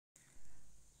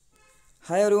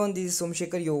Hi everyone, this is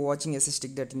Somashekar. You're watching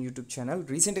ఎస్ఎస్టిక్ that in YouTube channel.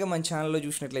 రీసెంట్గా మన ఛానల్లో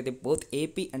చూసినట్లయితే both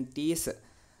AP and TS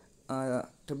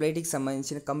triple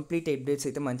సంబంధించిన కంప్లీట్ అప్డేట్స్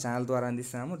అయితే మన ఛానల్ ద్వారా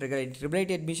అందిస్తున్నాము. ట్రిపుల్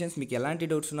అడ్మిషన్స్ మీకు ఎలాంటి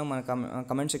డౌట్స్ ఉన్నా మన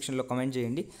కమెంట్ సెక్షన్లో కమెంట్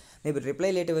చేయండి. నేను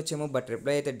రిప్లై లేట్ వచ్చేమో, బట్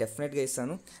రిప్లై అయితే డెఫినెట్గా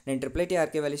ఇస్తాను. నేను ట్రిపుల్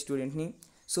ఆర్కే వ్యాలీ స్టూడెంట్ని.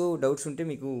 సో డౌట్స్ ఉంటే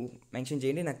మీకు మెన్షన్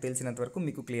చేయండి, నాకు తెలిసినంత వరకు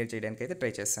మీకు క్లియర్ చేయడానికి అయితే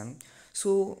ట్రై చేస్తాను.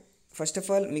 సో ఫస్ట్ ఆఫ్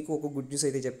ఆల్ మీకు ఒక గుడ్ న్యూస్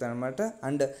అయితే చెప్తాను అనమాట.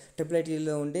 అండ్ ట్రిపుల్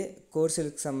ఐటీలో ఉండే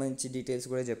కోర్సులకు సంబంధించి డీటెయిల్స్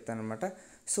కూడా చెప్తాను అనమాట.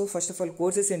 So first of all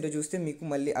courses ఏంటో చూస్తే మీకు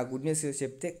మళ్ళీ ఆ గుడ్ న్యూస్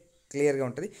చెప్తే క్లియర్గా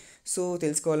ఉంటుంది. సో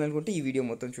తెలుసుకోవాలనుకుంటే ఈ వీడియో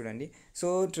మొత్తం చూడండి. సో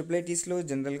ట్రిపుల్ ఐటీస్లో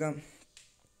జనరల్గా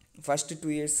ఫస్ట్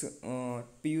 2 years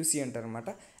పియూసీ అంటారు అనమాట.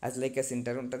 యాజ్ లైక్ అస్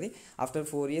ఇంటర్ ఉంటుంది. ఆఫ్టర్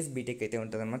 4 years బీటెక్ అయితే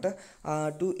ఉంటుంది అనమాట.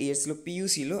 2 yearsలో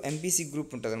పియూసీలో ఎంపీసీ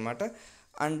గ్రూప్ ఉంటుంది అనమాట.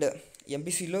 అండ్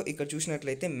ఎంపీసీలో ఇక్కడ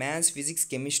చూసినట్లయితే maths, physics,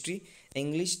 chemistry,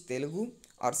 English, Telugu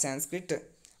are Sanskrit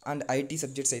and IT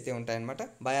subjects అయితే ఉంటాయన్నమాట.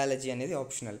 బయాలజీ అనేది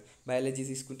ఆప్షనల్. బయాలజీ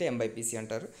తీసుకుంటే ఎంబైపీసీ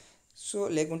అంటారు. సో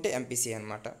లేకుంటే ఎంపీసీ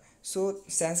అనమాట. సో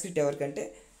సాంస్క్రిట్ ఎవరికంటే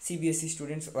సిబిఎస్ఈ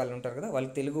స్టూడెంట్స్ వాళ్ళు ఉంటారు కదా,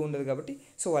 వాళ్ళకి తెలుగు ఉండదు కాబట్టి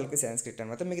సో వాళ్ళకి సాంస్క్రిట్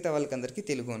అనమాట. మిగతా వాళ్ళకందరికీ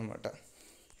తెలుగు అనమాట.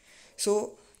 సో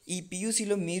ఈ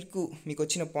పియూసీలో మీకు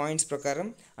వచ్చిన పాయింట్స్ ప్రకారం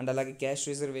అండ్ అలాగే క్యాస్ట్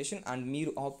రిజర్వేషన్ అండ్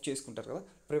మీరు ఆప్ట్ చేసుకుంటారు కదా,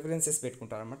 ప్రిఫరెన్సెస్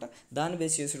పెట్టుకుంటారు అనమాట. దాన్ని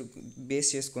బేస్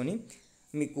చేసుకొని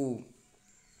మీకు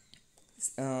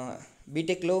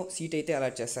బీటెక్లో సీట్ అయితే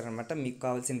అలాట్ చేస్తారనమాట. మీకు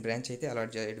కావాల్సిన బ్రాంచ్ అయితే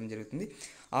అలాట్ చేయడం జరుగుతుంది.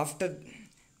 ఆఫ్టర్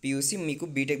పియూసీ మీకు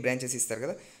బీటెక్ బ్రాంచెస్ ఇస్తారు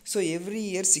కదా. సో ఎవ్రీ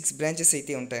ఇయర్ 6 branches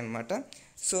అయితే ఉంటాయన్నమాట.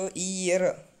 సో ఈ ఇయర్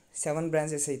 7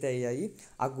 branches అయితే అయ్యాయి.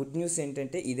 ఆ గుడ్ న్యూస్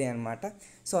ఏంటంటే ఇదే అనమాట.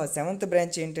 సో ఆ 7th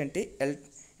branch ఏంటంటే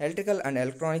ఎలక్ట్రికల్ అండ్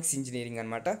ఎలక్ట్రానిక్స్ ఇంజనీరింగ్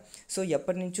అనమాట. సో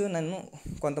ఎప్పటి నుంచో నన్ను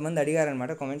కొంతమంది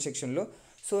అడిగారనమాట కామెంట్ సెక్షన్లో.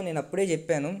 సో నేను అప్పుడే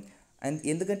చెప్పాను.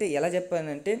 ఎందుకంటే ఎలా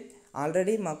చెప్పానంటే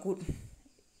ఆల్రెడీ మాకు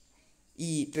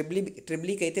ఈ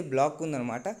ట్రిపుల్ఈకి అయితే బ్లాక్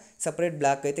ఉందన్నమాట. సపరేట్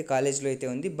బ్లాక్ అయితే కాలేజ్లో అయితే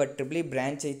ఉంది. బట్ ట్రిపుల్ఈ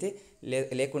బ్రాంచ్ అయితే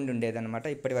లేకుండా ఉండేదన్నమాట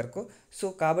ఇప్పటి వరకు. సో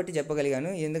కాబట్టి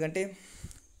చెప్పగలిగాను. ఎందుకంటే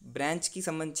బ్రాంచ్కి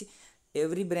సంబంధించి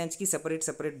ఎవ్రీ బ్రాంచ్కి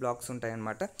సపరేట్ బ్లాక్స్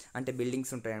ఉంటాయన్నమాట. అంటే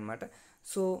బిల్డింగ్స్ ఉంటాయన్నమాట.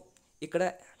 సో ఇక్కడ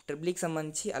ట్రిపుల్ఈకి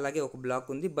సంబంధించి అలాగే ఒక బ్లాక్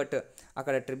ఉంది. బట్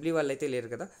అక్కడ ట్రిపుల్ఈ వాళ్ళు అయితే లేరు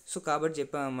కదా. సో కాబట్టి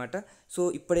చెప్పామన్నమాట. సో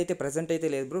ఇప్పుడైతే ప్రజెంట్ అయితే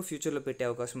లేదు బ్రో, ఫ్యూచర్లో పెట్టే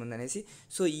అవకాశం ఉందనేసి.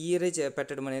 సో ఈ ఇయరే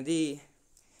పెట్టడం అనేది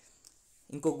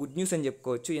ఇంకో గుడ్ న్యూస్ అని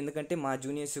చెప్పుకోవచ్చు. ఎందుకంటే మా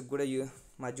జూనియర్స్కి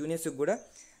కూడా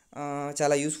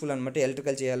చాలా యూస్ఫుల్ అనమాట.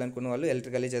 ఎలక్ట్రికల్ చేయాలనుకున్న వాళ్ళు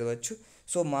ఎలక్ట్రికలే చదవచ్చు.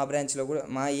 సో మా బ్రాంచ్లో కూడా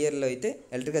మా ఇయర్లో అయితే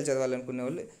ఎలక్ట్రికల్ చదవాలనుకునే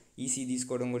వాళ్ళు ఈసీ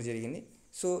తీసుకోవడం కూడా జరిగింది.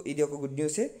 సో ఇది ఒక గుడ్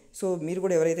న్యూసే. సో మీరు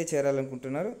కూడా ఎవరైతే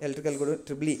చేరాలనుకుంటున్నారో ఎలక్ట్రికల్ కూడా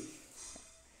ట్రిపుల్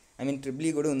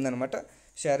ఈ కూడా ఉందన్నమాట,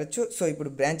 చేరొచ్చు. సో ఇప్పుడు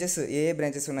బ్రాంచెస్ ఏ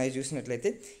బ్రాంచెస్ ఉన్నాయో చూసినట్లయితే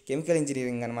కెమికల్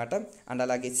ఇంజనీరింగ్ అనమాట. అండ్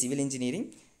అలాగే civil engineering,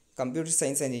 computer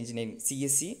science and engineering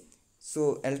CSC. So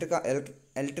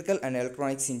electrical and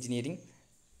electronics engineering,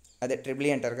 అదే ట్రిపుల్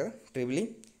ఈ అంటారు కదా, ట్రిపుల్ ఈ.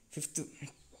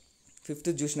 ఫిఫ్త్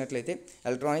చూసినట్లయితే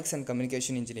electronics and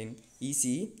communication engineering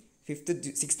ECE.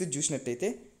 Sixth చూసినట్లయితే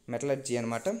మెటలర్జీ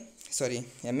అనమాట,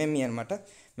 ఎంఎంఈ అనమాట,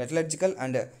 metallurgical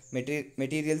and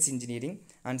materials engineering.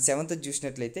 And 7th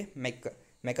చూసినట్లయితే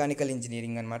mechanical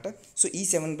engineering అనమాట. So ఈ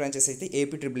 7 branches అయితే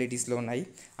ఏపీ ట్రిపుల్ ఐటీస్లో ఉన్నాయి.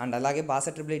 అండ్ అలాగే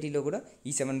బాసా ట్రిపుల్ ఐటీలో కూడా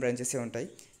ఈ 7 branches ఉంటాయి.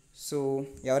 సో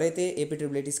ఎవరైతే ఏపీ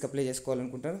ట్రిపుల్ ఐటీస్కి అప్లై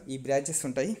చేసుకోవాలనుకుంటారో ఈ బ్రాంచెస్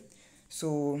ఉంటాయి. సో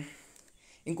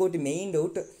ఇంకోటి మెయిన్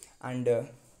డౌట్, అండ్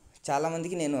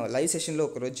చాలామందికి నేను లైవ్ సెషన్లో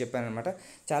ఒకరోజు చెప్పాను అనమాట.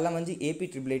 చాలామంది ఏపీ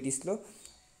ట్రిపుల్ ఐటీస్లో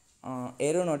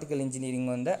ఏరోనాటికల్ ఇంజనీరింగ్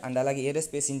ఉందా అండ్ అలాగే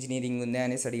ఏరోస్పేస్ ఇంజనీరింగ్ ఉందా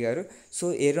అనేసి అడిగారు. So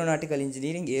aeronautical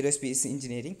engineering, aerospace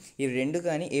engineering ఈ రెండు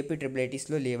కానీ ఏపీ ట్రిపుల్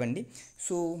ఐటీస్లో లేవండి.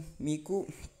 సో మీకు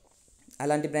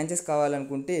అలాంటి బ్రాంచెస్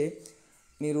కావాలనుకుంటే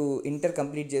మీరు ఇంటర్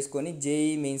కంప్లీట్ చేసుకొని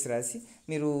జేఈఈ మెయిన్స్ రాసి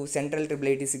మీరు సెంట్రల్ ట్రిపుల్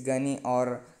ఐటీస్కి కానీ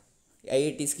ఆర్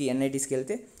ఐఐటీస్కి, ఎన్ఐటీస్కి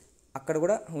వెళ్తే అక్కడ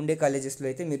కూడా ఉండే కాలేజెస్లో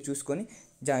అయితే మీరు చూసుకొని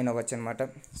జాయిన్ అవ్వచ్చు అనమాట.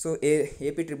 సో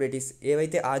ఏపీ ట్రిపుల్ ఐటీస్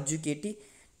ఏవైతే ఆర్జీకేటీ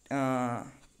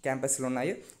క్యాంపస్లో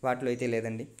ఉన్నాయో వాటిలో అయితే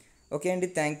లేదండి. ఓకే అండి,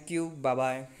 thank you,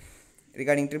 bye.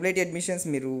 Regarding triple IT admissions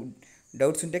మీరు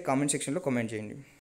డౌట్స్ ఉంటే కామెంట్ సెక్షన్లో కామెంట్ చేయండి.